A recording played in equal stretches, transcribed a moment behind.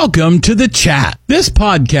Welcome to The Chat. This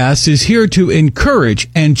podcast is here to encourage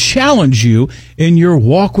and challenge you in your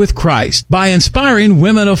walk with Christ by inspiring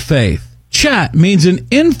women of faith. Chat means an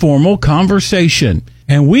informal conversation,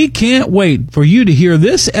 and we can't wait for you to hear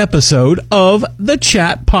this episode of The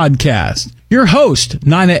Chat Podcast. Your host,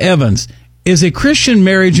 Nita Evans, is a Christian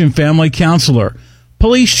marriage and family counselor,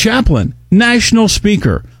 police chaplain, national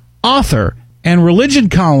speaker, author, and religion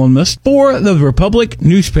columnist for the Republic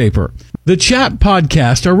newspaper. The Chat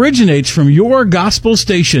Podcast originates from your gospel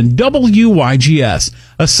station, WYGS,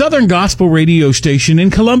 a Southern gospel radio station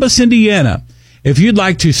in Columbus, Indiana. If you'd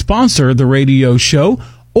like to sponsor the radio show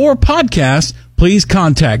or podcast, please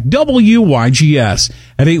contact WYGS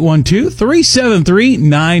at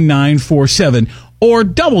 812-373-9947 or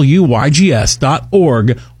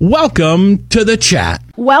WYGS.org. Welcome to The Chat.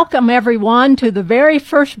 Welcome, everyone, to the very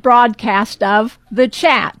first broadcast of The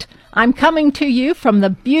Chat. I'm coming to you from the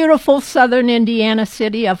beautiful southern Indiana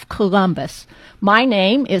city of Columbus. My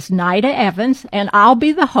name is Nita Evans, and I'll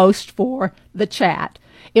be the host for The Chat.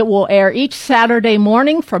 It will air each Saturday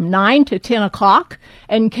morning from 9 to 10 o'clock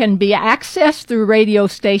and can be accessed through radio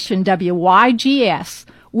station WYGS,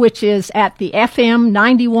 which is at the FM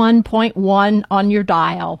 91.1 on your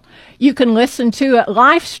dial. You can listen to it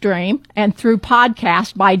live stream and through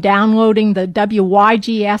podcast by downloading the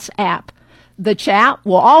WYGS app. The Chat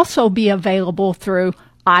will also be available through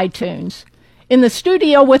iTunes. In the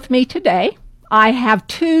studio with me today, I have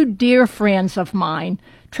two dear friends of mine,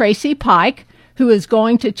 Tracey Pike, who is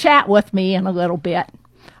going to chat with me in a little bit.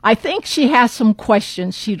 I think she has some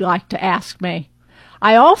questions she'd like to ask me.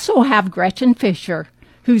 I also have Gretchen Fisher,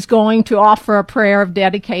 who's going to offer a prayer of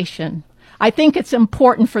dedication. I think it's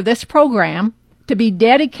important for this program to be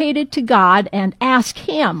dedicated to God and ask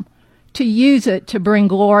Him to use it to bring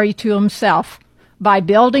glory to Himself by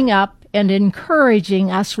building up and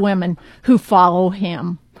encouraging us women who follow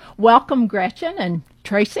Him. Welcome, Gretchen and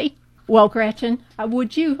Tracey. Well, Gretchen,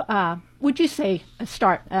 would you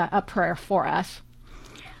start a prayer for us?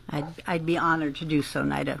 I'd be honored to do so,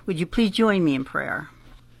 Nita. Would you please join me in prayer?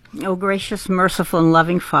 O gracious, merciful, and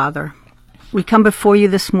loving Father, we come before you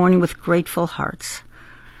this morning with grateful hearts.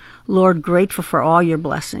 Lord, grateful for all your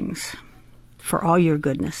blessings, for all your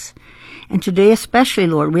goodness. And today especially,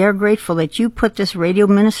 Lord, we are grateful that you put this radio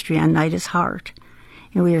ministry on Nita's heart.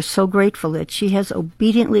 And we are so grateful that she has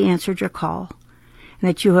obediently answered your call and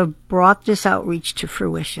that you have brought this outreach to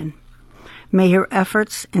fruition. May her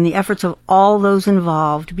efforts and the efforts of all those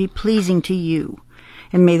involved be pleasing to you.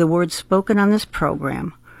 And may the words spoken on this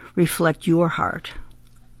program reflect your heart.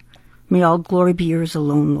 May all glory be yours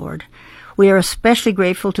alone, Lord. We are especially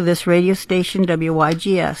grateful to this radio station,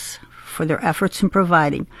 WYGS, for their efforts in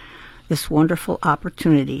providing this wonderful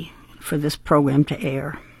opportunity for this program to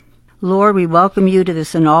air. Lord, we welcome you to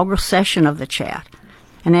this inaugural session of The Chat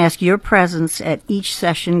and ask your presence at each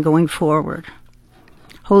session going forward.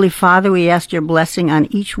 Holy Father, we ask your blessing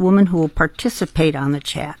on each woman who will participate on The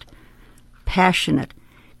Chat. Passionate,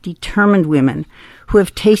 determined women who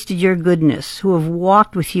have tasted your goodness, who have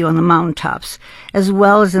walked with you on the mountaintops as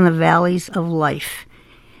well as in the valleys of life,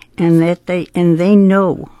 and they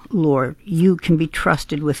know, Lord, you can be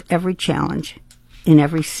trusted with every challenge in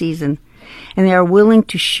every season, and they are willing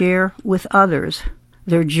to share with others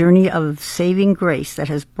their journey of saving grace that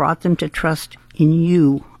has brought them to trust in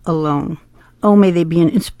you alone. Oh, may they be an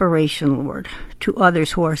inspiration, Lord, to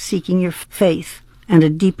others who are seeking your faith and a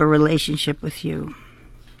deeper relationship with you.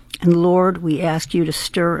 And Lord, we ask you to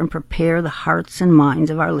stir and prepare the hearts and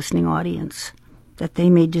minds of our listening audience, that they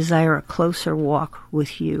may desire a closer walk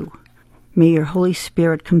with you. May your Holy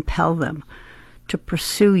Spirit compel them to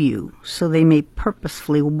pursue you so they may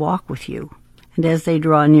purposefully walk with you. And as they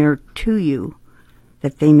draw near to you,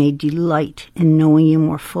 that they may delight in knowing you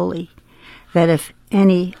more fully. That if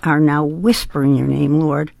any are now whispering your name,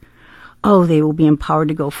 Lord, they will be empowered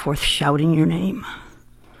to go forth shouting your name.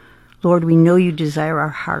 Lord, we know you desire our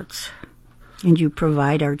hearts, and you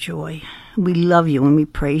provide our joy. We love you and we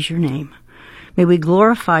praise your name. May we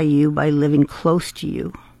glorify you by living close to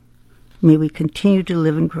you. May we continue to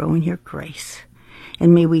live and grow in your grace.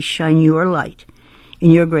 And may we shine your light in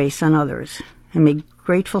your grace on others. And may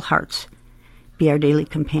grateful hearts be our daily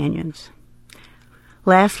companions.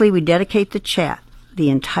 Lastly, we dedicate The Chat, the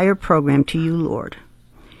entire program, to you, Lord,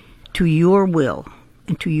 to your will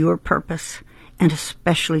and to your purpose, and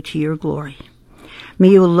especially to your glory. May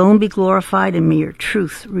you alone be glorified, and may your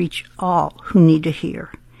truth reach all who need to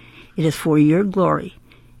hear. It is for your glory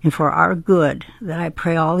and for our good that I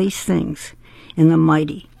pray all these things in the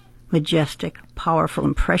mighty, majestic, powerful,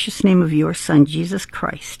 and precious name of your Son, Jesus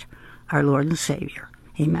Christ, our Lord and Savior.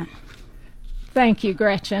 Amen. Thank you,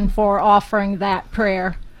 Gretchen, for offering that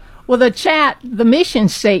prayer. Well, the mission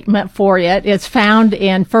statement for it is found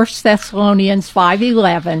in 1 Thessalonians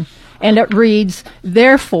 5:11, and it reads,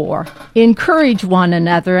 "Therefore, encourage one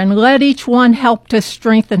another and let each one help to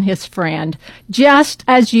strengthen his friend, just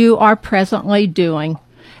as you are presently doing."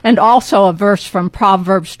 And also a verse from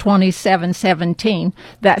Proverbs 27:17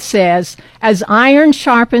 that says, "As iron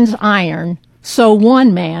sharpens iron, so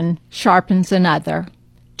one man sharpens another."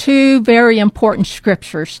 Two very important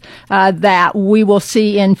scriptures that we will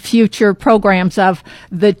see in future programs of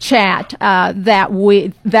the chat that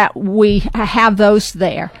we have those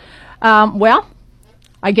there. Well,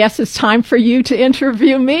 I guess it's time for you to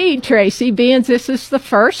interview me, Tracey, being this is the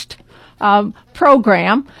first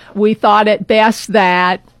program. We thought it best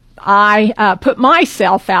that I put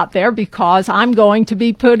myself out there because I'm going to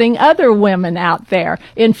be putting other women out there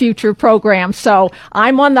in future programs. So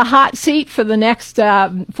I'm on the hot seat for the next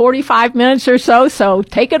 45 minutes or so. So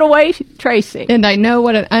take it away, Tracey. And I know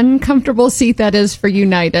what an uncomfortable seat that is for you,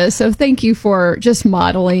 Nita. So thank you for just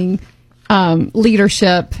modeling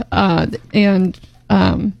leadership and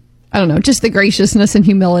I don't know, just the graciousness and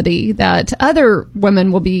humility that other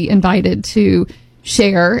women will be invited to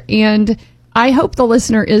share. And I hope the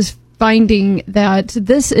listener is finding that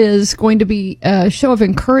this is going to be a show of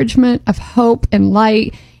encouragement, of hope and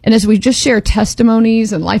light. And as we just share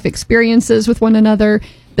testimonies and life experiences with one another,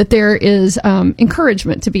 that there is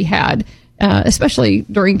encouragement to be had, especially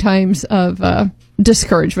during times of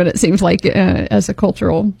discouragement, it seems like, as a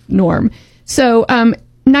cultural norm. So,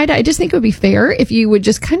 Nita, I just think it would be fair if you would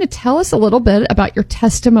just kind of tell us a little bit about your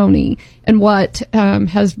testimony and what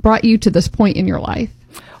has brought you to this point in your life.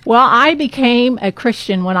 Well, I became a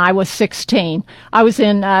Christian when I was 16. I was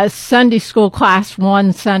in a Sunday school class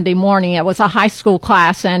one Sunday morning. It was a high school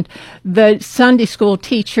class, and the Sunday school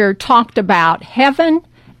teacher talked about heaven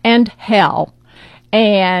and hell.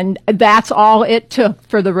 And that's all it took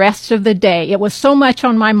for the rest of the day. It was so much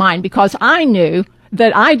on my mind because I knew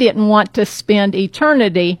that I didn't want to spend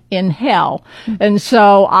eternity in hell. And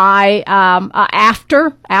so I,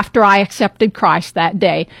 after I accepted Christ that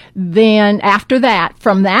day, then after that,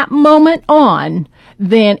 from that moment on,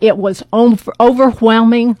 then it was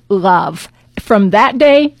overwhelming love. From that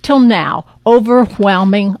day till now,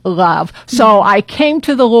 overwhelming love. So I came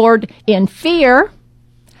to the Lord in fear,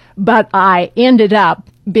 but I ended up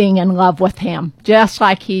being in love with Him, just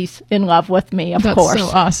like He's in love with me, of course. That's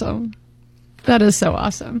so awesome. That is so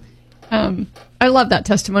awesome. I love that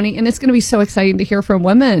testimony, and it's going to be so exciting to hear from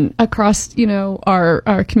women across,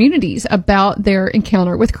 our communities about their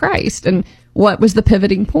encounter with Christ and what was the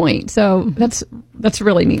pivoting point. So that's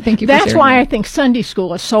really neat. Thank you for sharing. That's why I think Sunday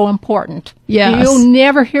school is so important. Yes. You'll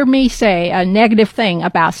never hear me say a negative thing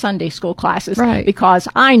about Sunday school classes, right? Because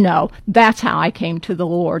I know that's how I came to the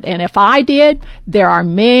Lord. And if I did, there are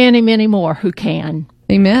many, many more who can.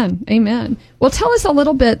 Amen. Amen. Well, tell us a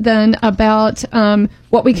little bit then about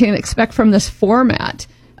what we can expect from this format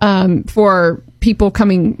for people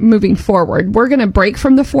moving forward. We're going to break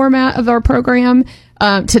from the format of our program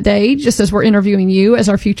today, just as we're interviewing you as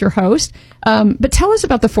our future host. But tell us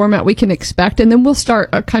about the format we can expect, and then we'll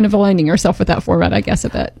start kind of aligning ourselves with that format, I guess, a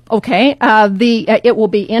bit. Okay. It will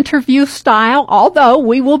be interview style, although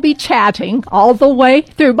we will be chatting all the way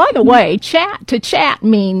through. By the way, chat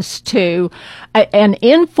means an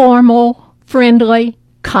informal, friendly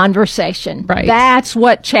conversation. Right. That's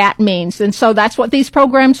what chat means. And so that's what these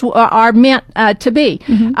programs are meant to be.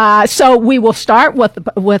 Mm-hmm. So we will start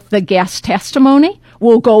with the guest testimony.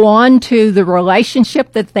 We'll go on to the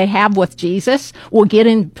relationship that they have with Jesus. We'll get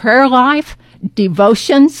in prayer life,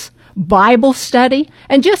 devotions, Bible study,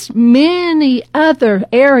 and just many other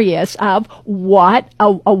areas of what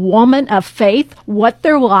a woman of faith, what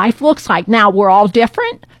their life looks like. Now, we're all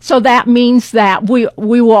different, so that means that we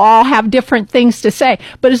will all have different things to say,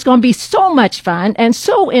 but it's going to be so much fun and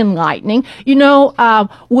so enlightening.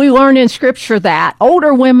 We learn in Scripture that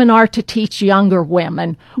older women are to teach younger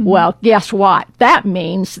women. Mm-hmm. Well, guess what? That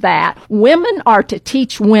means that women are to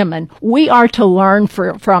teach women. We are to learn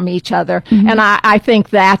from each other, mm-hmm. and I think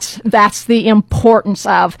that's the importance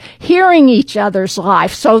of hearing each other's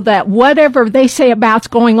life, so that whatever they say about's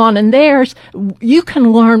going on in theirs, we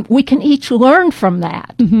can each learn from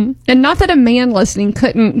that. Mm-hmm. And not that a man listening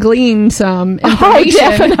couldn't glean some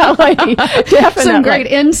information. Oh, definitely. Some great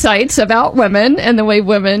insights about women and the way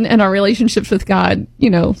women and our relationships with God,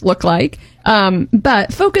 look like.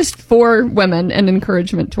 But focused for women and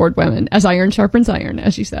encouragement toward women, as iron sharpens iron,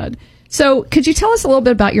 as you said. So could you tell us a little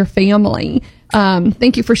bit about your family?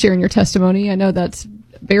 Thank you for sharing your testimony. I know that's a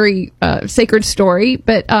very sacred story,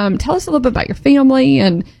 but tell us a little bit about your family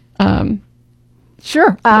and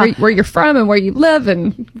Sure. Where you're from and where you live,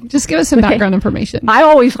 and just give us some background information. I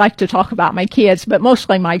always like to talk about my kids, but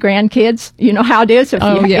mostly my grandkids. You know how it is if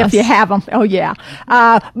you have them. Oh, yeah.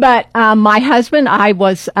 But my husband, I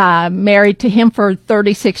was married to him for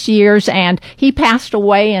 36 years, and he passed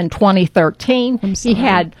away in 2013. I'm sorry. He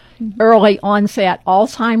had early onset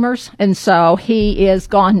Alzheimer's, and so he is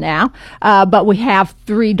gone now. But we have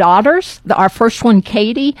 3 daughters. Our first one,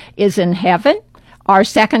 Katie, is in heaven. Our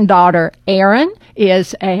second daughter, Erin,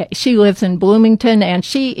 she lives in Bloomington, and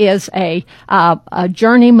she is a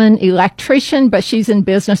journeyman electrician, but she's in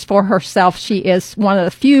business for herself. She is one of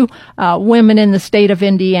the few women in the state of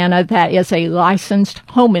Indiana that is a licensed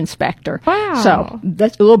home inspector. Wow. So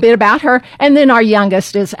that's a little bit about her. And then our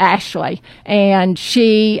youngest is Ashley, and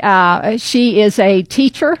she is a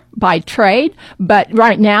teacher by trade, but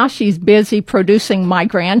right now she's busy producing my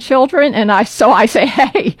grandchildren. And I say,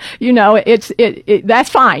 hey, that's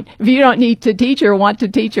fine. If you don't need to teach or want to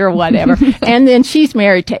teach or whatever. And then she's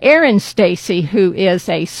married to Erin Stacy, who is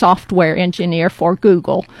a software engineer for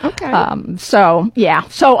Google. Okay. So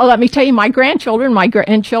let me tell you, my grandchildren,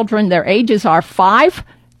 their ages are 5,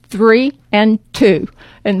 3, and 2.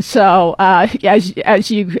 And so,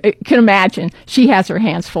 as you can imagine, she has her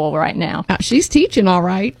hands full right now. She's teaching all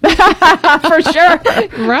right. For sure.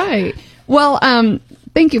 Right. Well,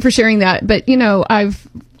 thank you for sharing that. But, I've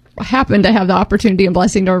happened to have the opportunity and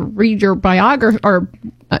blessing to read your biography, or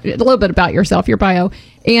a little bit about yourself, your bio.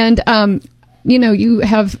 And, you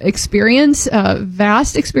have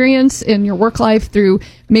vast experience in your work life through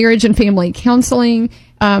marriage and family counseling,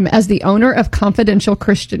 as the owner of Confidential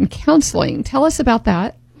Christian Counseling. Tell us about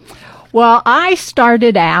that. Well, I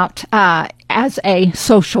started out as a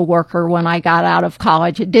social worker when I got out of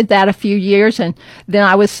college. I did that a few years, and then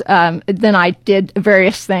I did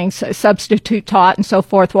various things, substitute taught and so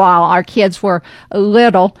forth, while our kids were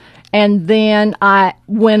little. And then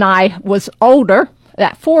when I was older,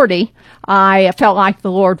 at 40, I felt like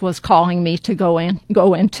the Lord was calling me to go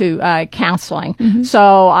into counseling. Mm-hmm.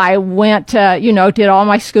 So I went, did all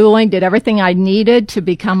my schooling, did everything I needed to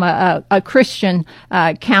become a Christian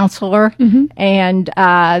counselor. Mm-hmm. And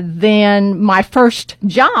then my first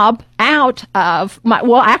job out of my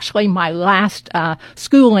last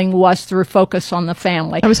schooling was through Focus on the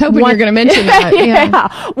Family. I was hoping you were going to mention that.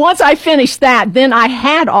 Yeah. Once I finished that, then I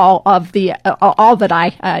had all that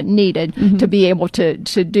I needed mm-hmm. to be able to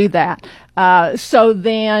do that. So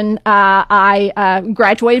then I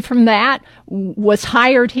graduated from that, was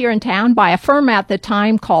hired here in town by a firm at the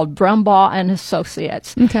time called Brumbaugh and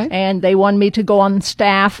Associates. Okay. And they wanted me to go on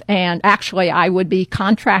staff, and actually I would be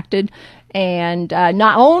contracted and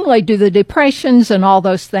not only do the depressions and all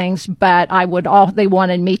those things, but they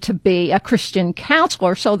wanted me to be a Christian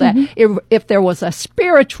counselor so that mm-hmm. if there was a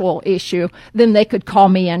spiritual issue, then they could call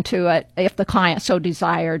me into it if the client so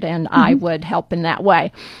desired, and mm-hmm. I would help in that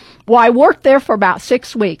way. Well, I worked there for about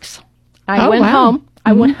 6 weeks. I went home. Mm-hmm.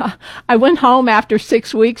 I went home after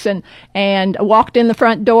 6 weeks and walked in the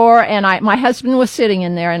front door, and my husband was sitting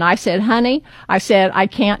in there, and I said, honey, I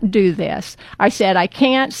can't do this. I said, I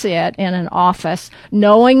can't sit in an office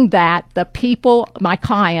knowing that the people, my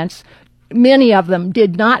clients, many of them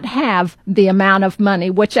did not have the amount of money,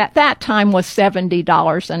 which at that time was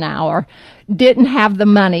 $70 an hour, didn't have the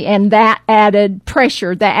money, and that added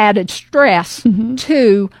pressure, that added stress mm-hmm.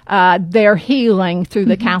 to their healing through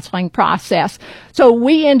the mm-hmm. counseling process. So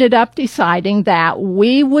we ended up deciding that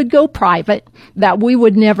we would go private, that we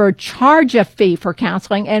would never charge a fee for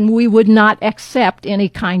counseling, and we would not accept any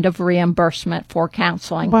kind of reimbursement for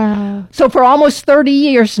counseling. Wow. So for almost 30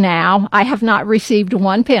 years now, I have not received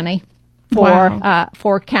one penny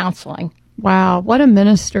for counseling. Wow, what a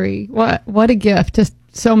ministry. What a gift to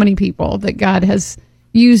so many people that God has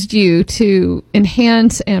used you to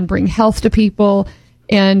enhance and bring health to people.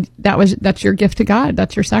 And that's your gift to God.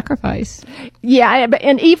 That's your sacrifice. Yeah.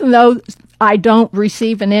 And even though I don't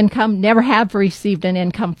receive an income, never have received an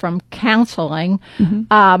income from counseling,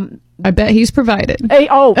 mm-hmm. I bet he's provided.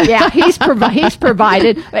 Oh, yeah, he's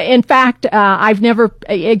provided. In fact, I've never,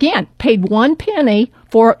 again, paid one penny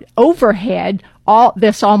for overhead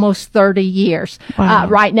almost 30 years. Wow.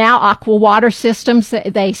 Right now, Aqua Water Systems,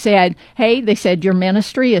 they said, your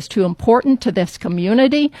ministry is too important to this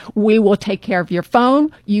community. We will take care of your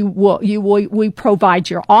phone. We provide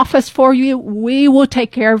your office for you. We will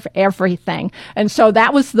take care of everything. And so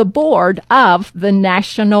that was the board of the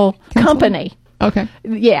national company. Okay.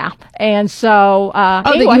 Yeah. And so,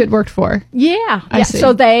 that you had worked for. Yeah. I see. So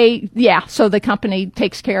so the company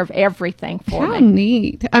takes care of everything for me. How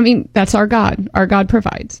neat. I mean, that's our God. Our God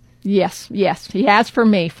provides. Yes, he has for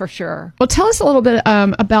me, for sure. Well, tell us a little bit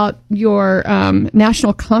about your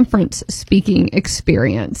national conference speaking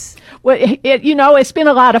experience. Well, it's been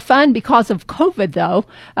a lot of fun because of COVID, though.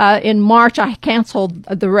 In March, I canceled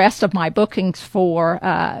the rest of my bookings for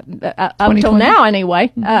up till now,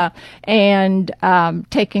 anyway, and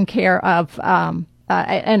taken care of.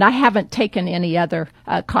 And I haven't taken any other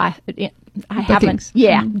class. I haven't,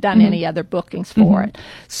 done any other bookings for it.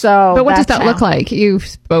 So, but what does that look like? You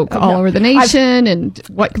spoke all over the nation, and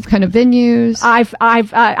what kind of venues?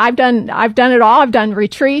 I've done it all. I've done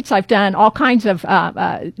retreats. I've done all kinds of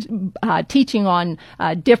teaching on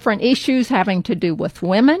different issues having to do with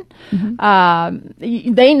women.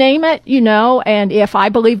 They name it, and if I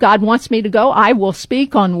believe God wants me to go, I will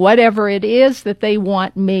speak on whatever it is that they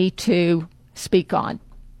want me to speak on.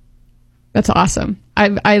 That's awesome.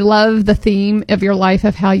 I love the theme of your life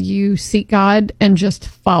of how you seek God and just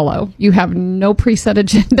follow. You have no preset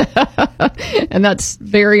agenda, and that's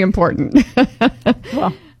very important.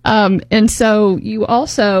 Well, and so you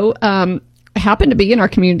also happen to be in our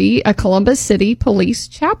community a Columbus City Police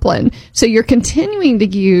chaplain. So you're continuing to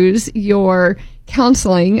use your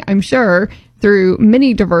counseling, I'm sure, through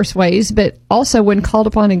many diverse ways, but also when called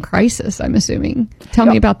upon in crisis, I'm assuming. Tell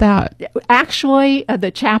me about that. Actually,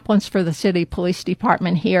 the chaplains for the city police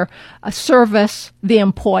department here service the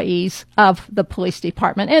employees of the police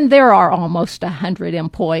department, and there are almost 100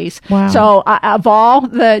 employees. Wow. So of all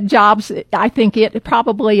the jobs, I think it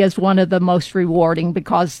probably is one of the most rewarding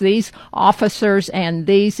because these officers and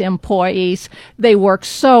these employees, they work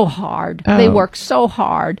so hard. Oh. They work so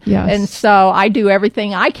hard. Yes. And so I do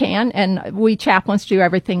everything I can, and we chaplains do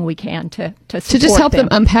everything we can to support to just help them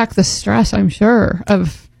unpack the stress, I'm sure,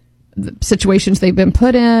 of the situations they've been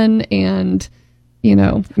put in, and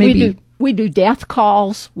maybe we do death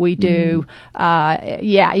calls, we do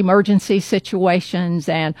emergency situations,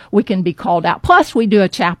 and we can be called out. Plus, we do a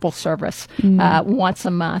chapel service once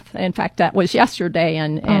a month. In fact, that was yesterday,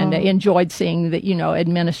 and enjoyed seeing the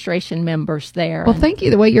administration members there. Well, thank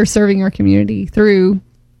you. The way you're serving our community through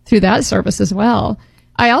that service as well.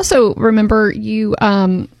 I also remember you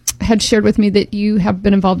had shared with me that you have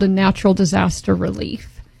been involved in natural disaster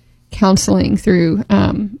relief counseling through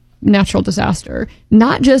natural disaster,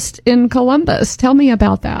 not just in Columbus. Tell me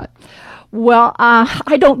about that. Well,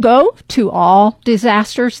 I don't go to all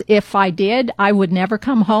disasters. If I did, I would never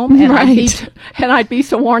come home, and I'd be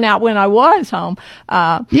so worn out when I was home.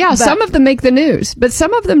 Some of them make the news, but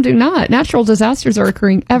some of them do not. Natural disasters are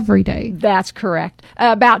occurring every day. That's correct.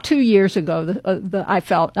 About 2 years ago, I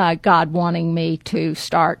felt God wanting me to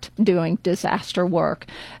start doing disaster work,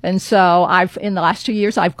 and so in the last 2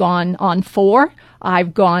 years, I've gone on 4.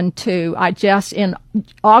 In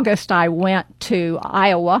August, I went to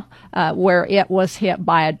Iowa, where it was hit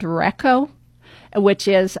by a derecho, which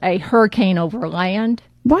is a hurricane over land.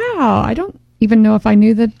 Wow. I don't even know if I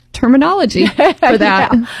knew the terminology for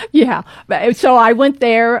that. Yeah. So I went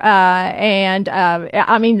there, and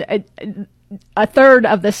a third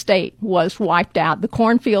of the state was wiped out. The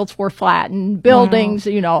cornfields were flattened, buildings,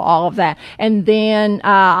 all of that. And then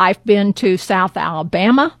I've been to South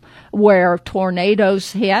Alabama, where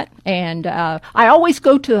tornadoes hit, and I always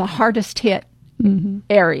go to the hardest hit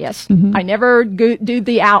areas. I never do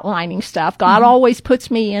the outlining stuff. God always puts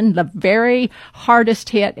me in the very hardest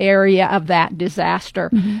hit area of that disaster.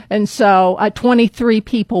 And so 23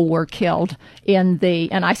 people were killed and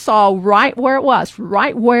I saw right where it was,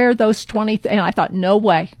 right where those 20, and I thought, no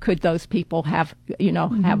way could those people have,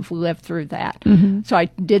 have lived through that. So I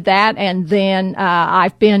did that, and then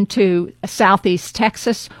I've been to Southeast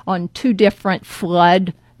Texas on 2 different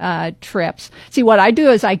flood trips. See, what I do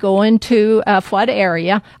is I go into a flood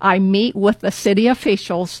area, I meet with the city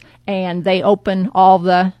officials, and they open all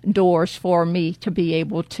the doors for me to be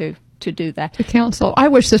able to do that. The council. I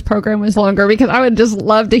wish this program was longer because I would just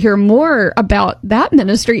love to hear more about that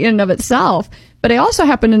ministry in and of itself. But I also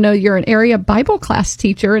happen to know you're an area Bible class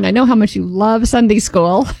teacher, and I know how much you love Sunday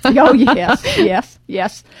school. Oh, yes.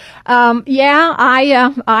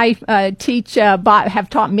 I teach, have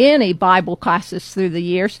taught many Bible classes through the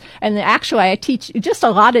years. And actually, I teach just a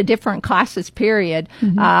lot of different classes, period.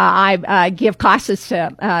 I give classes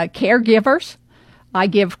to caregivers. I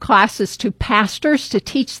give classes to pastors to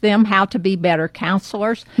teach them how to be better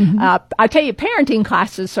counselors. I tell you, parenting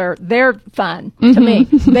classes they're fun to me.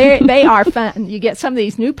 They are fun. You get some of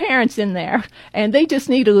these new parents in there, and they just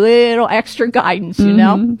need a little extra guidance,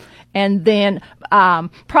 And then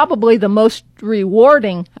probably the most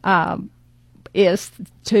rewarding is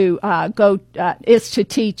to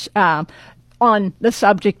teach on the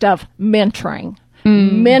subject of mentoring.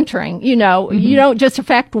 mentoring. You know, you don't just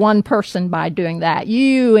affect one person by doing that.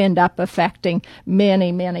 You end up affecting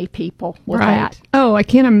many, many people with that. Oh, I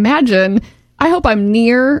can't imagine. I hope I'm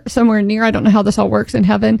somewhere near. I don't know how this all works in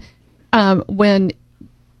heaven. When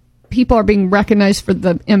people are being recognized for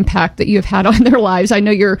the impact that you have had on their lives. I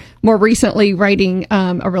know you're more recently writing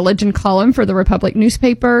a religion column for the Republic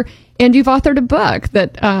newspaper, and you've authored a book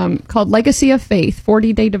that called Legacy of Faith,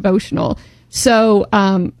 40-Day Devotional. So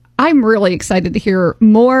I'm really excited to hear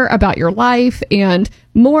more about your life and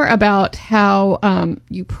more about how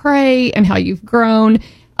you pray and how you've grown.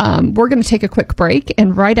 We're going to take a quick break,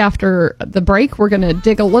 and right after the break, we're going to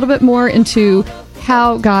dig a little bit more into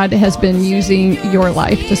how God has been using your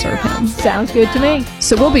life to serve Him. Sounds good to me.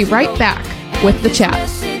 So we'll be right back with the chat.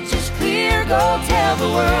 Go tell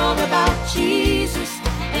the world about Jesus,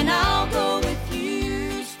 and I'll go with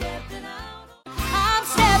you. Stepping out. I'm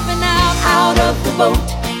stepping out of the boat,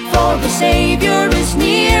 for the Savior is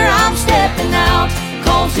near. I'm stepping out,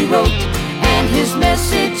 'cause He wrote, and His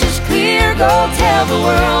message is clear. Go tell the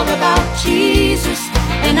world about Jesus,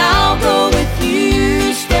 and I'll go with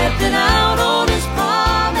you. Stepping out on His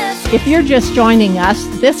promise. If you're just joining us,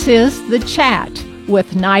 this is The Chat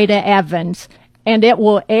with Nita Evans, and it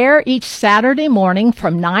will air each Saturday morning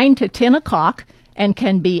from 9 to 10 o'clock and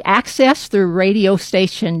can be accessed through radio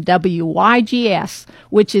station WYGS,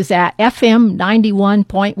 which is at FM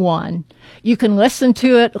 91.1. You can listen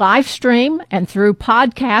to it live stream and through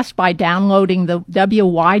podcast by downloading the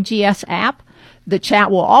WYGS app. The chat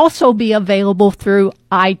will also be available through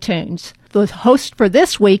iTunes. The host for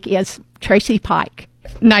this week is Tracey Pike.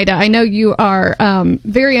 Nita, I know you are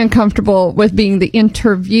very uncomfortable with being the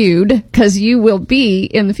interviewed, because you will be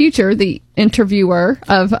in the future the interviewer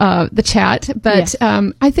of the chat. But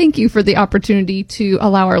yes. I thank you for the opportunity to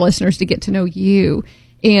allow our listeners to get to know you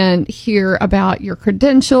and hear about your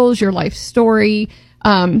credentials, your life story.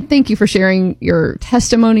 Thank you for sharing your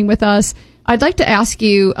testimony with us. I'd like to ask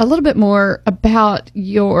you a little bit more about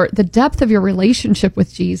the depth of your relationship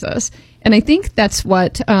with Jesus. And I think that's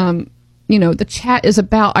what the chat is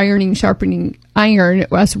about, sharpening iron,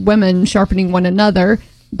 us women sharpening one another,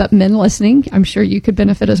 but men listening, I'm sure you could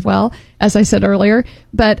benefit as well, as I said earlier.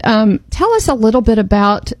 But tell us a little bit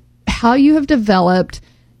about how you have developed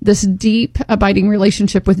this deep, abiding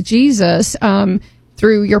relationship with Jesus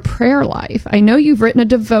through your prayer life. I know you've written a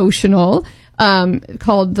devotional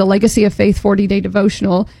called The Legacy of Faith 40-Day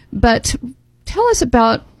Devotional, but tell us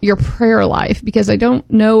about your prayer life, because I don't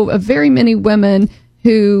know of very many women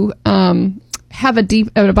who have a deep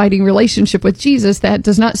and abiding relationship with Jesus that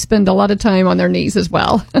does not spend a lot of time on their knees as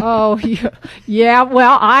well. Oh, yeah.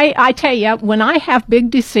 Well, I tell you, when I have big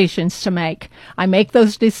decisions to make, I make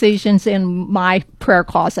those decisions in my prayer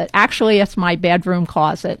closet. Actually, it's my bedroom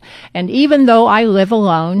closet. And even though I live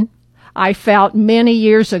alone, I felt many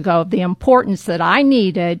years ago the importance that I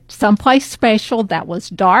needed someplace special that was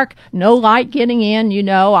dark, no light getting in,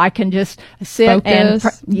 I can just sit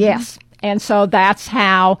Focus. Yes. And so that's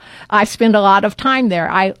how I spend a lot of time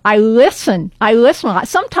there. I listen a lot.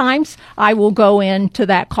 Sometimes I will go into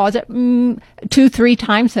that closet 2-3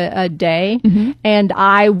 times a day, and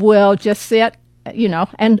I will just sit,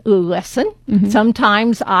 and listen.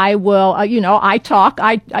 Sometimes I will, I talk.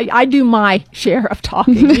 I do my share of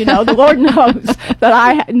talking. The Lord knows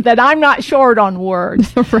that I'm not short on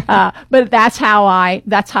words. Right. But that's how I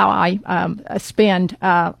spend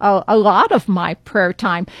a lot of my prayer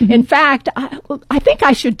time. In fact, I think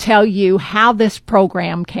I should tell you how this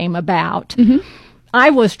program came about. I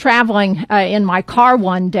was traveling in my car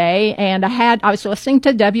one day, and I was listening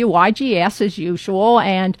to WYGS as usual,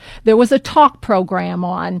 and there was a talk program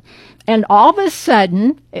on. And all of a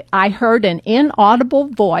sudden, I heard an inaudible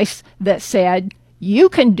voice that said, "You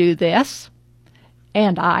can do this."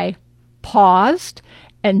 And I paused,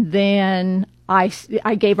 and then I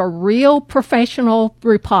gave a real professional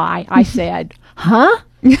reply. I said, "Huh?"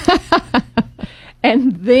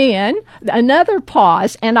 And then another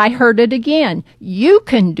pause, and I heard it again. "You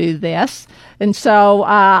can do this." And so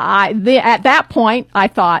at that point, I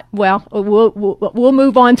thought, well, we'll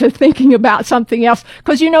move on to thinking about something else.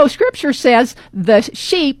 Because, Scripture says the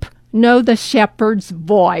sheep know the shepherd's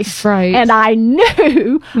voice. Right. And I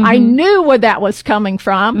knew where that was coming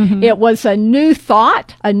from. It was a new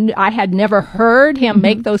thought. I had never heard him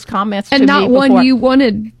make those comments to me before. And not one you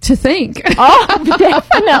wanted to think. Oh,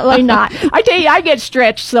 definitely not. I tell you, I get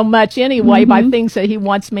stretched so much anyway by things that he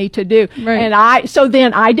wants me to do. Right. And so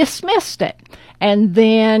then I dismissed it. And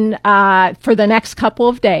then for the next couple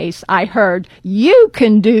of days, I heard, you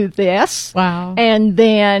can do this. Wow. And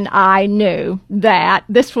then I knew that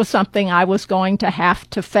this was something I was going to have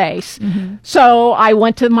to face. So I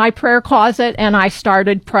went to my prayer closet and I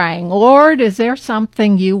started praying, Lord, is there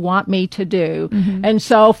something you want me to do? And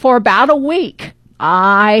so for about a week,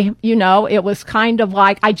 it was kind of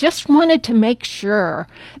like, I just wanted to make sure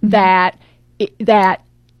that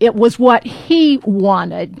it was what he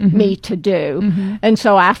wanted me to do. And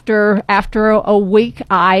so after a week,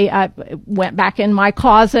 I went back in my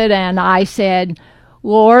closet and I said,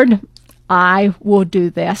 Lord, I will do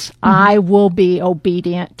this. I will be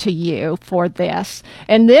obedient to you for this.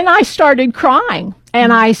 And then I started crying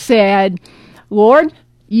and I said, Lord,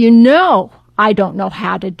 I don't know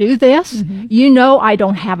how to do this. I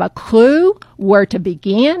don't have a clue where to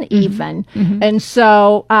begin even. And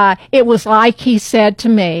so it was like he said to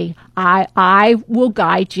me, I will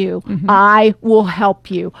guide you. I will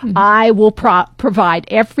help you. I will provide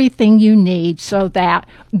everything you need so that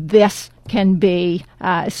this can be,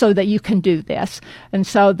 so that you can do this. And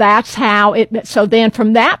so that's how so then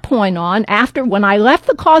from that point on, when I left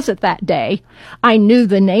the closet that day, I knew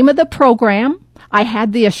the name of the program. I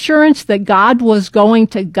had the assurance that God was going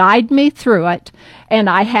to guide me through it, and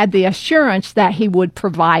I had the assurance that he would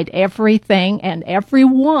provide everything and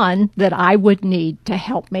everyone that I would need to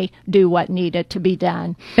help me do what needed to be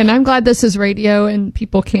done. And I'm glad this is radio and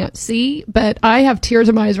people can't see, but I have tears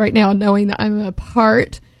in my eyes right now knowing that I'm a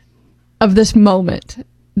part of this moment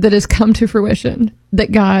that has come to fruition,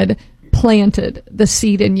 that God planted the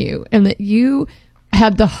seed in you and that you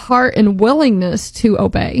had the heart and willingness to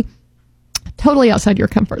obey. Totally outside your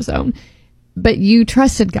comfort zone, but you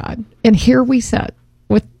trusted God. And here we sit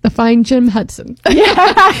with the fine Jim Hudson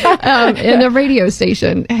in a radio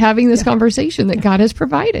station having this conversation that God has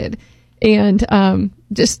provided. And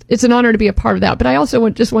it's an honor to be a part of that. But I also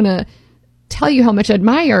just want to tell you how much I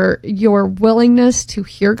admire your willingness to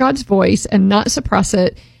hear God's voice and not suppress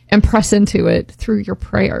it and press into it through your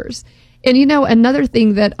prayers. And another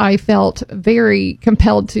thing that I felt very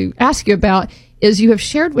compelled to ask you about is you have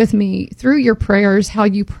shared with me through your prayers how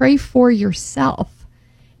you pray for yourself.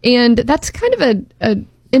 And that's kind of an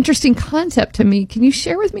interesting concept to me. Can you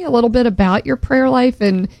share with me a little bit about your prayer life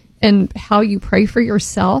and how you pray for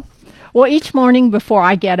yourself? Well, each morning before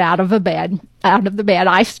I get out of the bed,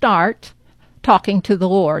 I start talking to the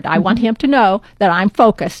Lord. I want him to know that I'm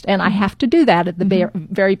focused, and I have to do that at the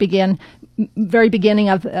very beginning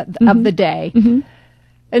of the day.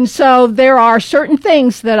 And so there are certain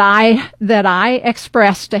things that I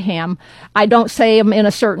express to him. I don't say them in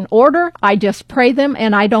a certain order. I just pray them,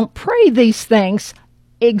 and I don't pray these things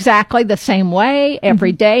exactly the same way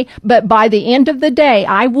every day. But by the end of the day,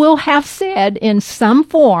 I will have said in some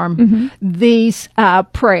form these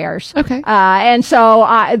prayers. Okay. And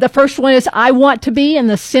so the first one is, I want to be in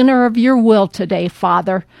the center of your will today,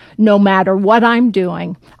 Father, no matter what I'm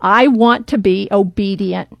doing. I want to be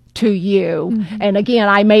obedient to you. And again,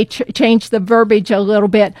 I may change the verbiage a little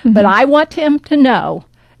bit, but I want him to know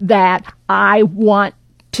that I want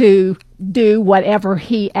to do whatever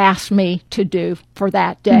he asked me to do for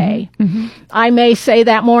that day. I may say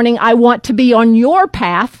that morning, I want to be on your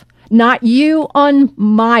path, not you on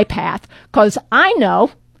my path, because I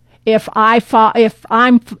know if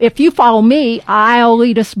you follow me, I'll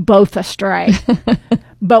lead us both astray.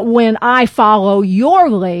 But when I follow your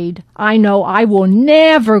lead, I know I will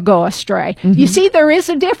never go astray. You see, there is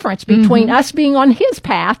a difference between us being on his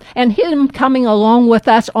path and him coming along with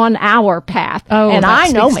us on our path. Oh, and that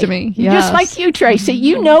I know speaks to me. Yes. Just like you, Tracey,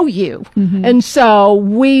 you know you. And so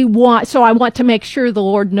I want to make sure the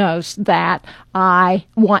Lord knows that I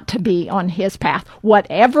want to be on his path.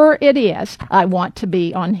 Whatever it is, I want to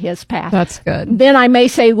be on his path. That's good. Then I may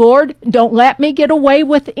say, Lord, don't let me get away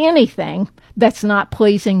with anything that's not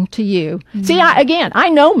pleasing to you. See, I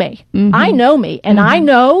know me. I know me. And I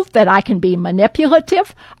know that I can be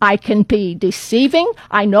manipulative. I can be deceiving.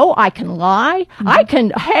 I know I can lie. I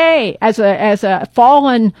can, as a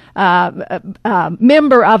fallen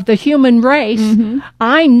member of the human race,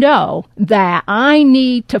 I know that I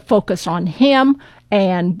need to focus on him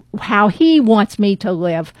and how he wants me to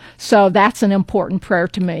live. So that's an important prayer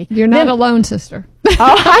to me. You're not alone, sister. Oh,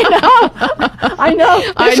 I know. I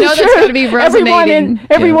know that's going to be resonating.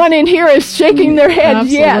 Everyone in here is shaking their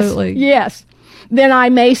heads. Absolutely. Yes. Then I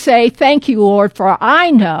may say, thank you, Lord, for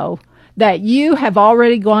I know that you have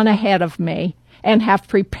already gone ahead of me and have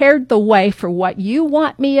prepared the way for what you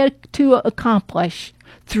want me to accomplish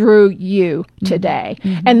through you today.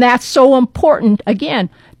 And that's so important, again,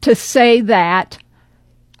 to say that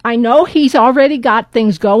I know he's already got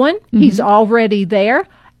things going. He's already there.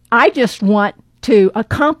 I just want to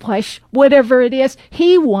accomplish whatever it is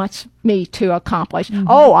he wants me to accomplish.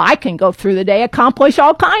 Oh, I can go through the day, accomplish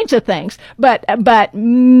all kinds of things, but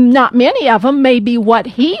not many of them may be what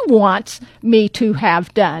he wants me to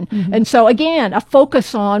have done. And so again, a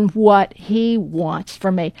focus on what he wants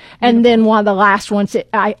for me. And then one of the last ones,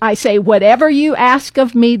 I say, whatever you ask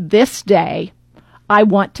of me this day, I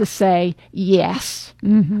want to say yes.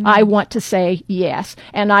 I want to say yes.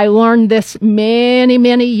 And I learned this many,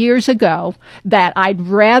 many years ago, that I'd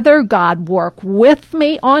rather God work with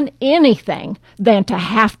me on anything than to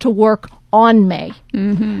have to work on me.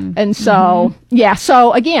 And so,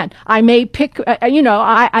 so again, I may pick,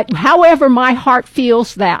 however my heart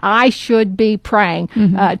feels that I should be praying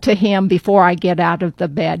to him before I get out of the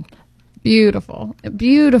bed. Beautiful,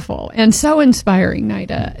 beautiful, and so inspiring,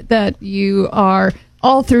 Nita, that you are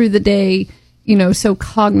all through the day, so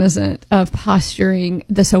cognizant of posturing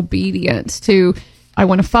this obedience to, I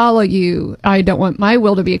want to follow you. I don't want my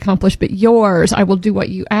will to be accomplished, but yours. I will do what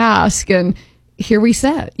you ask. And here we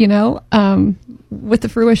sit, with the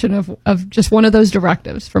fruition of just one of those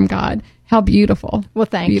directives from God. How beautiful. Well,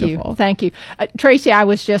 thank you. Thank you. Tracey, I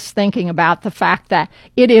was just thinking about the fact that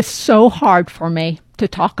it is so hard for me to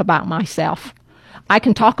talk about myself. I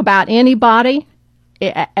can talk about anybody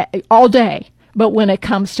all day, but when it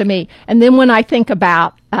comes to me, and then when I think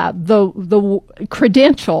about the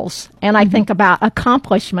credentials and I think about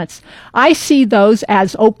accomplishments, I see those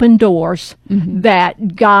as open doors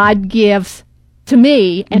that God gives to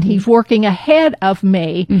me, and he's working ahead of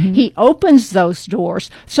me. He opens those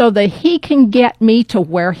doors so that he can get me to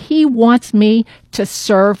where he wants me to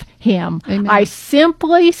serve him. Amen. I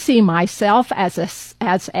simply see myself as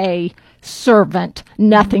a servant,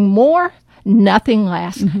 nothing more, nothing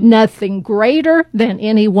less, nothing greater than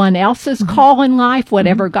anyone else's call in life,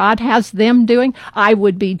 whatever God has them doing. I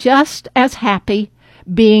would be just as happy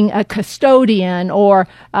being a custodian or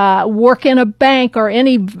work in a bank or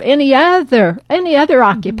any other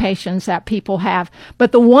occupations that people have.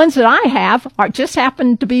 But the ones that I have are just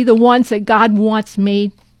happen to be the ones that God wants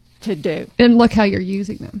me to do. And look how you're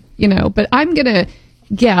using them, But I'm going to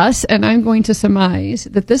guess, and I'm going to surmise,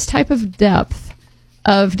 that this type of depth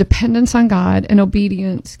of dependence on God and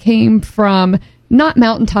obedience came from not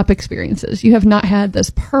mountaintop experiences. You have not had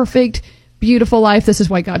this perfect, beautiful life. This is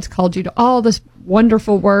why God's called you to all this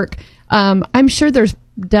wonderful work. I'm sure there's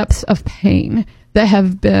depths of pain that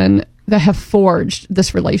have forged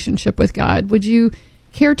this relationship with God. Would you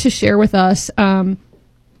care to share with us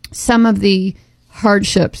some of the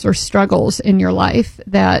hardships or struggles in your life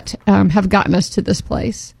that have gotten us to this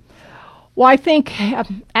place? Well, I think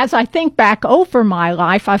as I think back over my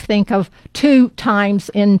life, I think of two times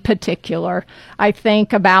in particular. I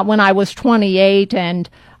think about when I was 28 and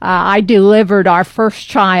I delivered our first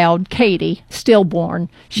child, Katie, stillborn.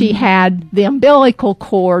 She had the umbilical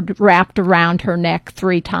cord wrapped around her neck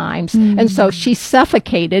 3 times. And so she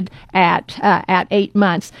suffocated at 8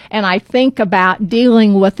 months. And I think about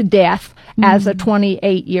dealing with death as a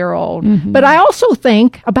 28-year-old. But I also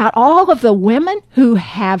think about all of the women who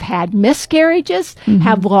have had miscarriages,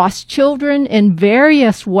 have lost children in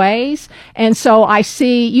various ways. And so I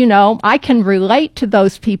see, I can relate to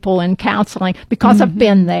those people in counseling because I've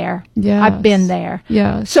been there. Yes. I've been there.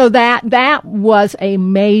 Yes. So that was a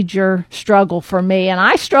major struggle for me. And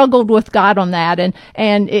I struggled with God on that. And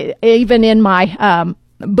even in my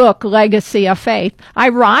book, Legacy of Faith, I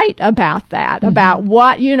write about that, about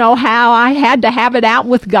what, how I had to have it out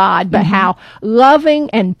with God, but how loving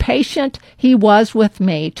and patient he was with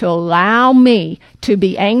me to allow me to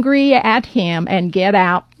be angry at him and get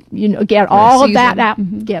out, get all of that out,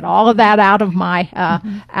 get all of that out of my,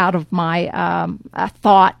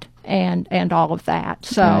 thought and all of that.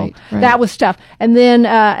 So right. That was tough. And then,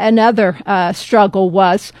 another, struggle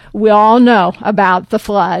was, we all know about the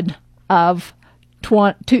flood of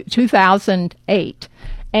 2008.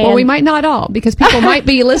 And well, we might not all, because people might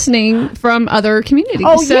be listening from other communities.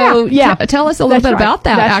 Oh, so yeah. Tell us a little bit about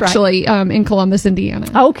that, That's actually, in Columbus, Indiana.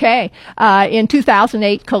 Okay. In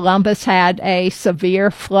 2008, Columbus had a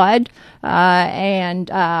severe flood,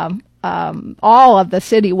 and all of the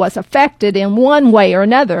city was affected in one way or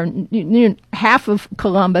another. Half of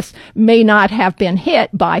Columbus may not have been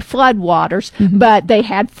hit by floodwaters, but they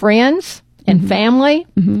had friends and family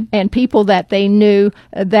and people that they knew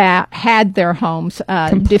that had their homes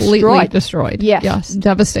completely destroyed. Yes.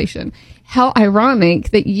 Devastation. How ironic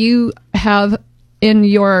that you have in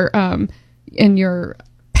your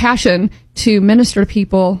passion to minister to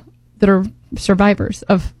people that are survivors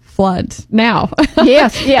of flood now.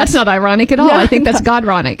 Yes, yes. That's not ironic at all. I think that's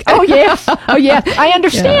God-ronic. Oh, yes. Oh, yes. I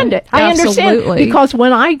understand it. I understand absolutely. because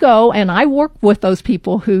when I go and I work with those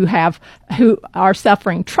people who are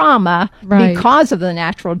suffering trauma Right. because of the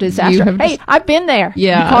natural disaster. You have Hey, I've been there.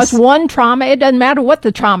 Yes. Because one trauma, it doesn't matter what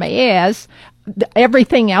the trauma is.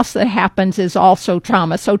 Everything else that happens is also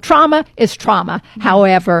trauma. So trauma is trauma,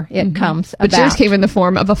 however it comes But about. yours came in the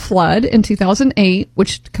form of a flood in 2008,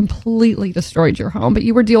 which completely destroyed your home. But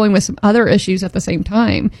you were dealing with some other issues at the same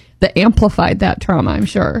time that amplified that trauma, I'm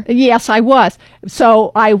sure. Yes, I was.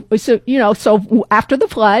 So after the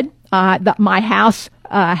flood, my house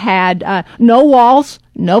had no walls,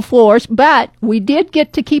 no floors, but we did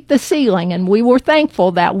get to keep the ceiling, and we were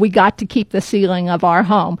thankful that we got to keep the ceiling of our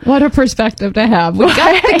home. What a perspective to have. We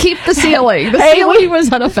got to keep the ceiling. The ceiling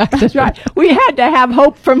was unaffected. That's right. We had to have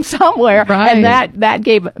hope from somewhere, Right. and that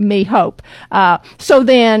gave me hope. So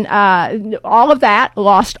then all of that,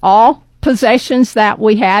 lost all possessions that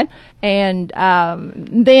we had, and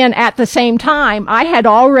then at the same time, I had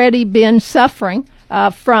already been suffering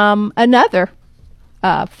from another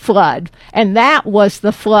flood, and that was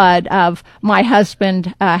the flood of my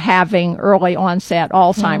husband having early onset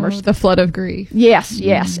Alzheimer's. The flood of grief. Yes,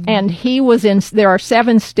 yes. And he was there are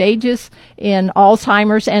 7 stages in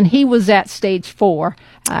Alzheimer's, and he was at stage 4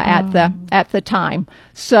 at the time.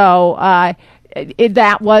 So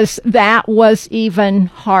that was even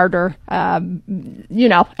harder. To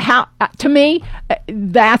me,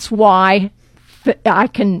 that's why I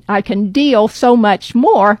can deal so much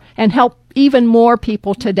more and help even more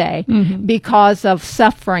people today because of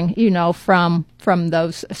suffering, from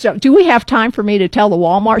those. So do we have time for me to tell the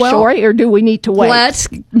Walmart story, or do we need to wait? Let's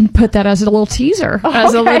put that as a little teaser,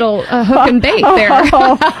 as a little hook and bait there.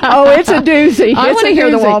 It's a doozy. I want to hear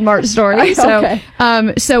the doozy. Walmart story. So, Okay.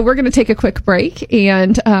 So we're going to take a quick break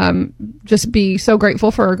and just be so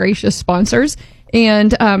grateful for our gracious sponsors,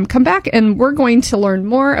 and come back, and we're going to learn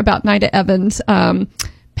more about Nita Evans'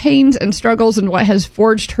 pains and struggles and what has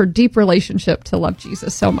forged her deep relationship to love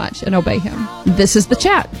Jesus so much and obey him. This is The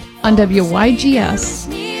Chat on WYGS.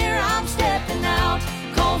 Near, I'm stepping out,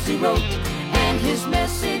 'cause he wrote, and his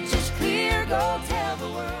message is clear. Go tell the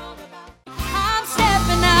world about. I'm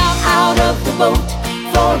stepping out of the boat,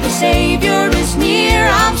 for the Savior is near.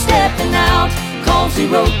 I'm stepping out, 'cause he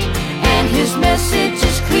wrote, and his message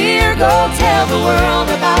is clear. Go tell the world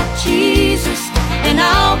about Jesus, and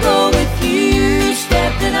I'll go with you,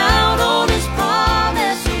 stepping out on his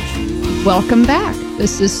promise of truth. Welcome back.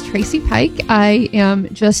 This is Tracey Pike. I am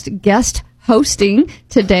just guest hosting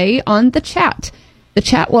today on The Chat. The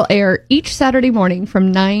Chat will air each Saturday morning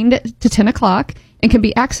from 9 to 10 o'clock and can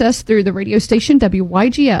be accessed through the radio station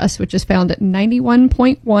WYGS, which is found at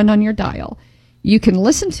 91.1 on your dial. You can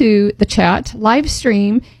listen to The Chat live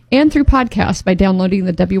stream and through podcast by downloading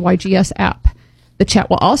the WYGS app. The Chat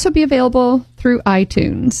will also be available through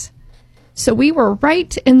iTunes. So we were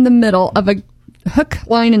right in the middle of a hook,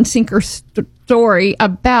 line, and sinker story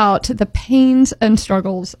about the pains and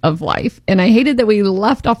struggles of life. And I hated that we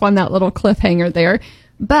left off on that little cliffhanger there.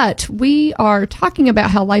 But we are talking about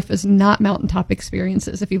how life is not mountaintop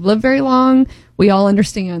experiences. If you've lived very long, we all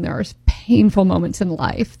understand there are painful moments in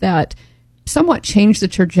life that somewhat change the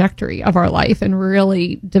trajectory of our life and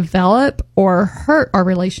really develop or hurt our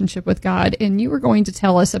relationship with God. And you were going to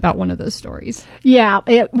tell us about one of those stories. Yeah,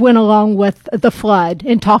 it went along with the flood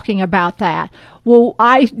and talking about that. Well,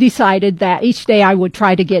 I decided that each day I would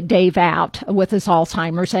try to get Dave out with his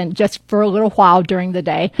Alzheimer's, and just for a little while during the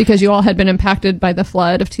day. Because you all had been impacted by the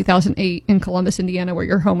flood of 2008 in Columbus, Indiana, where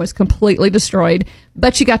your home was completely destroyed,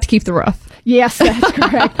 but you got to keep the roof. Yes, that's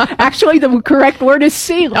correct. Actually, the correct word is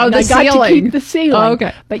ceiling. Oh, the I got ceiling. to keep the ceiling. Oh,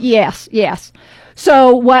 okay. But yes.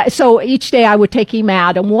 So each day I would take him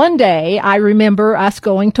out, and one day I remember us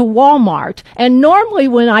going to Walmart. And normally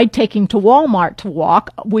when I'd take him to Walmart to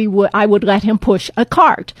walk, I would let him push a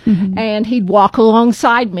cart, and he'd walk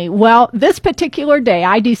alongside me. Well, this particular day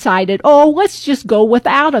I decided, let's just go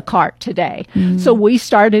without a cart today. So we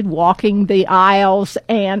started walking the aisles,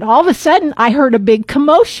 and all of a sudden I heard a big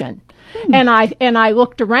commotion. And I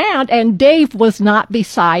looked around, and Dave was not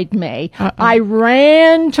beside me. I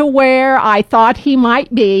ran to where I thought he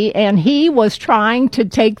might be, and he was trying to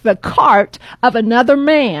take the cart of another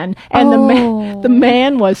man. And the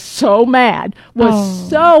man was so mad,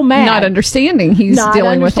 Not understanding he's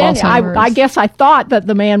dealing with Alzheimer's. I guess I thought that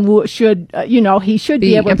the man should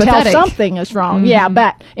be able to tell something is wrong. Yeah,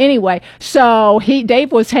 but anyway, so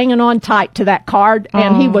Dave was hanging on tight to that cart,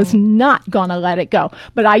 and he was not going to let it go.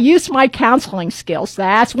 But I used my counseling skills.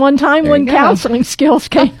 That's one time when counseling skills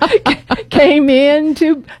came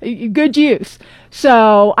into good use.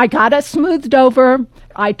 So I got it smoothed over,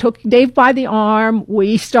 I took Dave by the arm.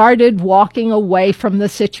 We started walking away from the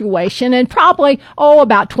situation, and probably,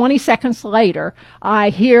 about 20 seconds later, I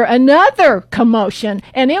hear another commotion,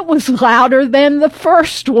 and it was louder than the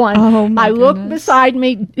first one. Oh, my I looked goodness. beside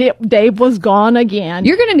me. Dave was gone again.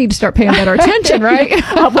 You're going to need to start paying better attention, right?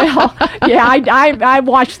 Well, yeah, I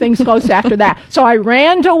watched things close after that. So I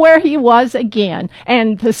ran to where he was again,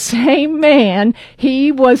 and the same man,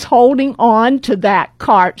 he was holding on to that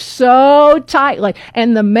cart so tightly,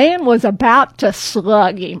 and the man was about to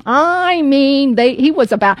slug him. I mean, he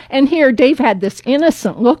was about, and here Dave had this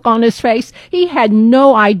innocent look on his face. He had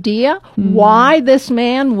no idea why this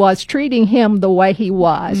man was treating him the way he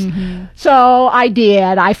was. So I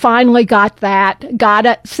did. I finally got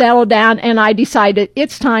it settled down, and I decided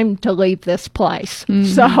it's time to leave this place.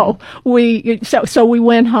 So we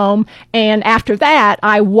went home, and after that,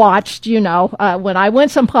 I watched. When I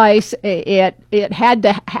went someplace, it had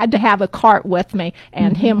to have a cart with me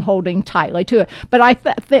and him holding tightly to it. But I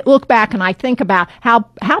look back and I think about how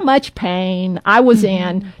much pain I was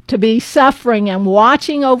in to be suffering and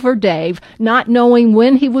watching over Dave, not knowing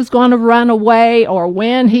when he was going to run away or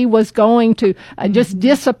when he was going to just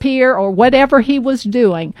disappear or whatever he was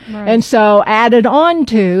doing. Right. And so added on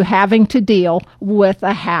to having to deal with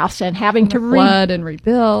a house and having to flood and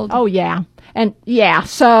rebuild. Oh, yeah. And yeah,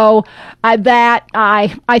 so I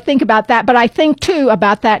think about that, but I think too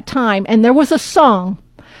about that time. And there was a song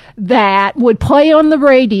that would play on the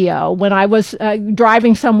radio when I was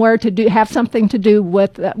driving somewhere to have something to do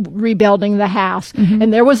with rebuilding the house.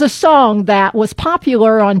 And there was a song that was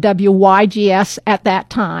popular on WYGS at that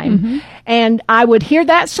time. And I would hear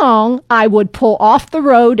that song. I would pull off the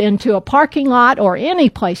road into a parking lot or any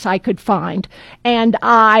place I could find. And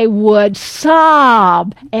I would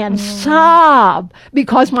sob and sob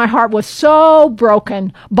because my heart was so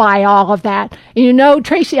broken by all of that.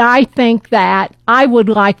 Tracey, I think that I would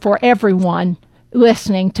like for everyone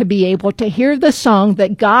listening to be able to hear the song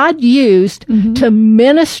that God used to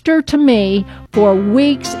minister to me for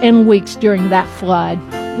weeks and weeks during that flood.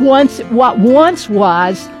 What once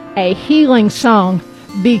was a healing song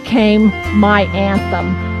became my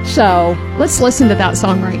anthem. So let's listen to that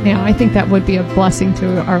song right now. I think that would be a blessing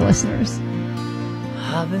to our listeners.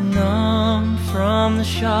 I've been numb from the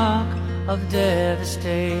shock of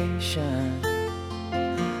devastation,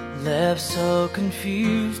 left so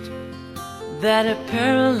confused that it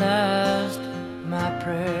paralyzed my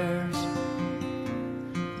prayers.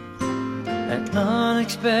 An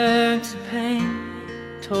unexpected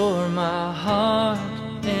pain tore my heart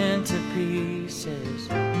into pieces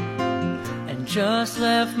and just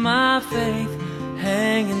left my faith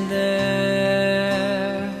hanging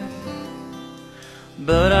there.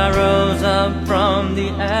 But I rose up from the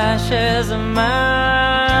ashes of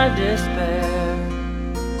my despair,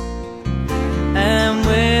 and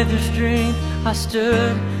with your strength I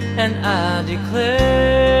stood and I declared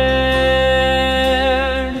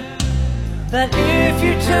that if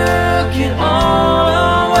you took it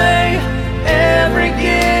all away, every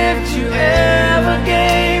gift you ever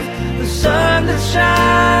gave, the sun that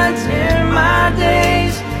shines in my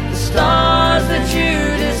days, the stars that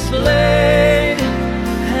you displayed,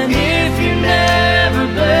 and if you never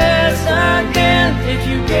blessed again, if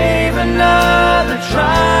you gave another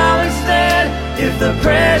trial instead, if the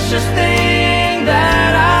precious thing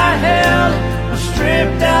that I held was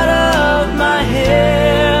stripped out of my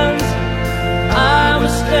hands, I will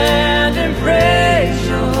stand and praise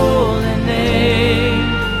your holy name.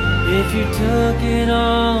 If you took it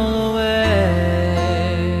all away,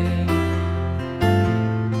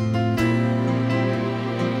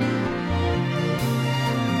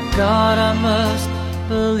 God, I must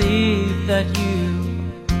believe that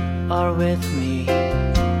you are with me,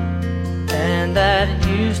 and that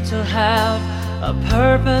you still have a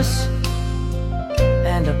purpose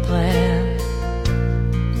and a plan.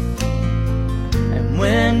 And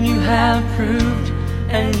when you have proved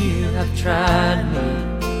and you have tried me,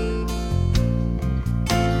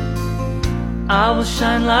 I will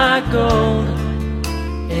shine like gold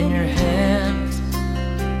in your hands,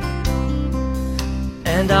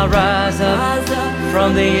 and I'll rise up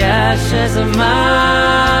from the ashes of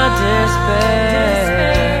my despair.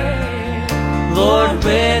 Lord,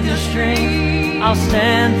 with your strength I'll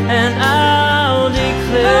stand and I'll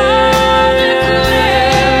declare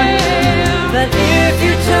that if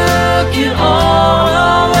you took it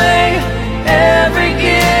all away, every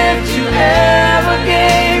gift you ever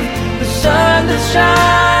gave, the sun that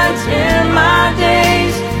shines in my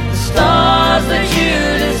days, the stars that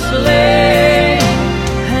you display,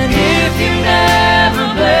 and if you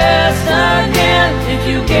never blessed again, if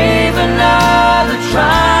you gave another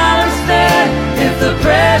trial instead, if the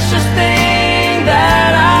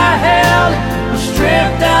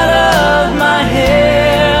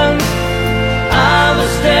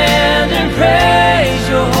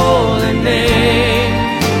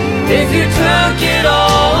if you took it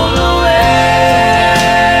all away.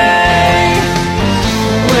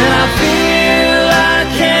 When I feel I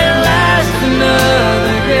can't last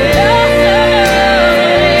another day,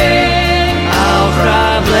 I'll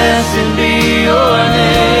cry, blessed be your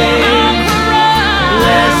name.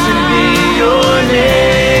 Blessed be your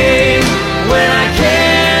name. When I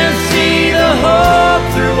can't see the hope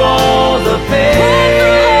through all the pain,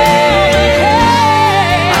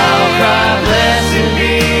 I'll cry, blessed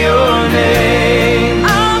be your name.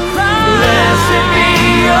 Blessed be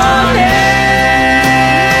your name.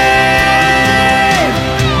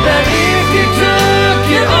 That if you took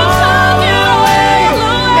it all away,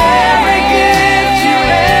 every gift you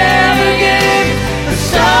ever gave, the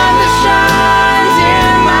sun that shines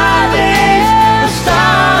in my days, the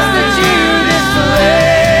stars that you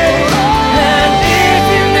displayed. And if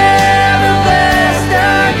you never blessed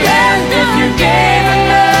again, if you gave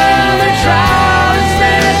another trial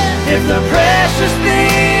instead, if the precious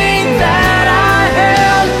thing that I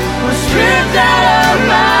held was stripped out of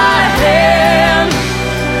my hand,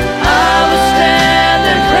 I will stand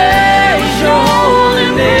and praise your holy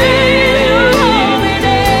name.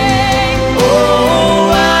 Oh,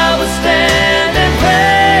 I will stand and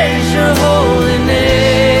praise your holy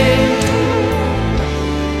name.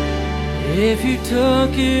 If you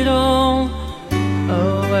took it all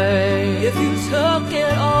away, if you took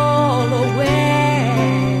it all away.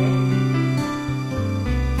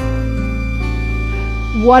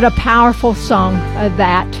 What a powerful song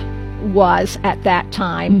that was at that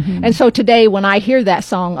time. And so today when I hear that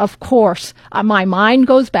song, of course, my mind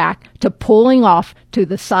goes back to pulling off to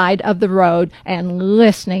the side of the road and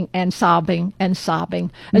listening and sobbing and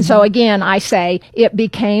sobbing. And so again, I say it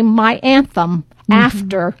became my anthem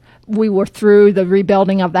after we were through the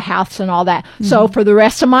rebuilding of the house and all that. So for the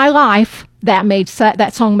rest of my life,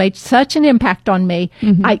 that song made such an impact on me.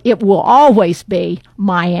 It will always be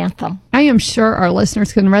my anthem. I am sure our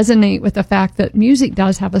listeners can resonate with the fact that music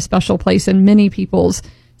does have a special place in many people's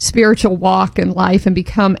spiritual walk and life and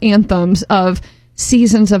become anthems of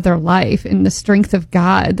seasons of their life, and the strength of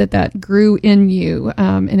God that grew in you,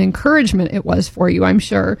 and encouragement it was for you, I'm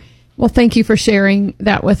sure. Well, thank you for sharing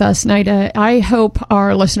that with us, Nita. I hope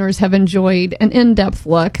our listeners have enjoyed an in-depth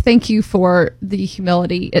look. Thank you for the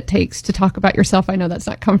humility it takes to talk about yourself. I know that's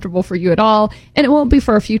not comfortable for you at all, and it won't be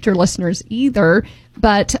for our future listeners either.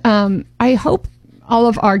 But I hope all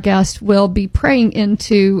of our guests will be praying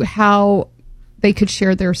into how they could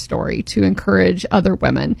share their story to encourage other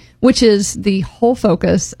women, which is the whole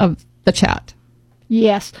focus of the chat.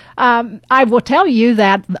 Yes. I will tell you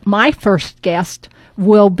that my first guest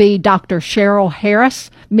will be Dr. Cheryl Harris.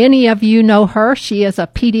 Many of you know her. She is a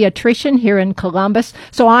pediatrician here in Columbus.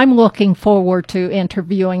 So I'm looking forward to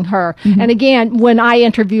interviewing her. And again, when I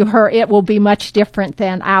interview her, it will be much different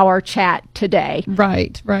than our chat today.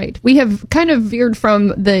 Right, right. We have kind of veered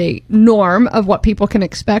from the norm of what people can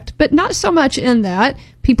expect, but not so much in that.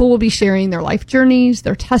 People will be sharing their life journeys,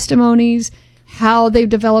 their testimonies, how they've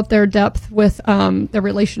developed their depth with their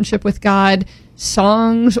relationship with God,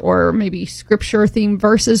 songs or maybe scripture-themed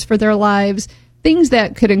verses for their lives, things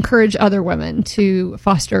that could encourage other women to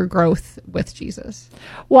foster growth with Jesus.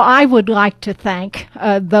 Well, I would like to thank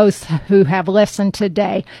those who have listened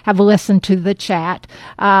today, have listened to the chat.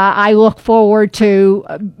 I look forward to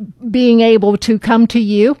being able to come to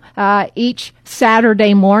you each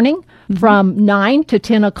Saturday morning from 9 to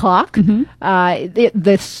 10 o'clock.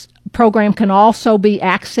 This program can also be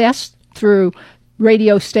accessed through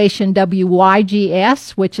radio station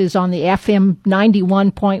WYGS, which is on the FM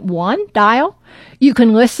 91.1 dial. You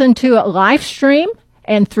can listen to it live stream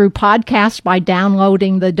and through podcast by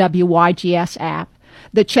downloading the WYGS app.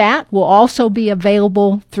 The chat will also be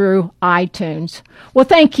available through iTunes. Well,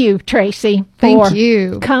 thank you, Tracey, for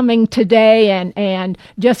coming today and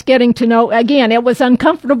just getting to know. Again, it was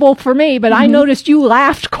uncomfortable for me, but I noticed you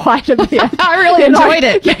laughed quite a bit. I really enjoyed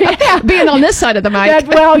it. Yeah. Being on this side of the mic.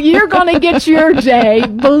 Well, you're going to get your day.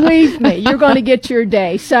 Believe me, you're going to get your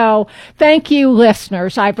day. So thank you,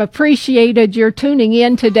 listeners. I've appreciated your tuning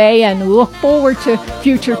in today and look forward to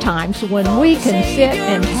future times when we can sit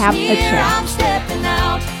and have a chat.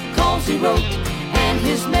 He wrote, and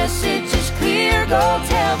his message is clear. Go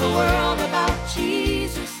tell the world.